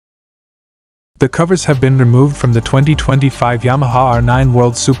The covers have been removed from the 2025 Yamaha R9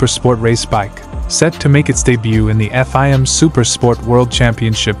 World Supersport race bike, set to make its debut in the FIM Supersport World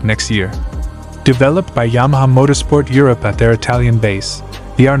Championship next year. Developed by Yamaha Motorsport Europe at their Italian base,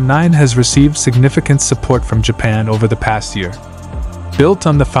 the R9 has received significant support from Japan over the past year. Built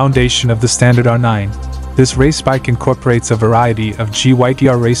on the foundation of the standard R9, this race bike incorporates a variety of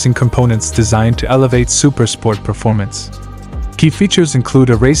GYTR racing components designed to elevate supersport performance. Key features include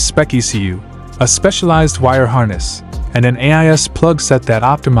a race spec ECU, a specialized wire harness, and an AIS plug set that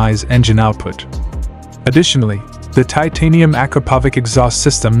optimize engine output. Additionally, the titanium Akrapovic exhaust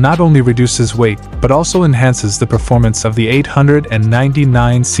system not only reduces weight but also enhances the performance of the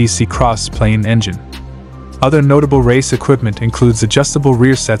 899cc cross-plane engine. Other notable race equipment includes adjustable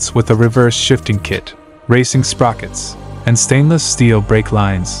rear sets with a reverse shifting kit, racing sprockets, and stainless steel brake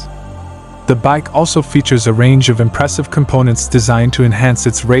lines. The bike also features a range of impressive components designed to enhance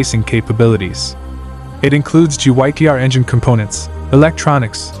its racing capabilities. It includes GYTR engine components,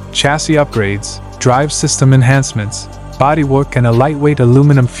 electronics, chassis upgrades, drive system enhancements, bodywork, and a lightweight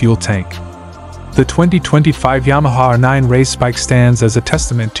aluminum fuel tank. The 2025 Yamaha R9 race bike stands as a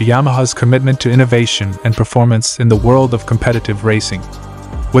testament to Yamaha's commitment to innovation and performance in the world of competitive racing.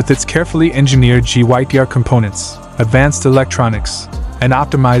 With its carefully engineered GYTR components, advanced electronics, and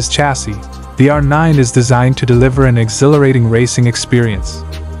optimized chassis, the R9 is designed to deliver an exhilarating racing experience.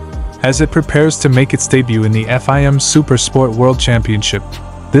 As it prepares to make its debut in the FIM Supersport World Championship,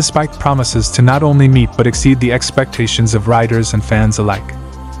 this bike promises to not only meet but exceed the expectations of riders and fans alike.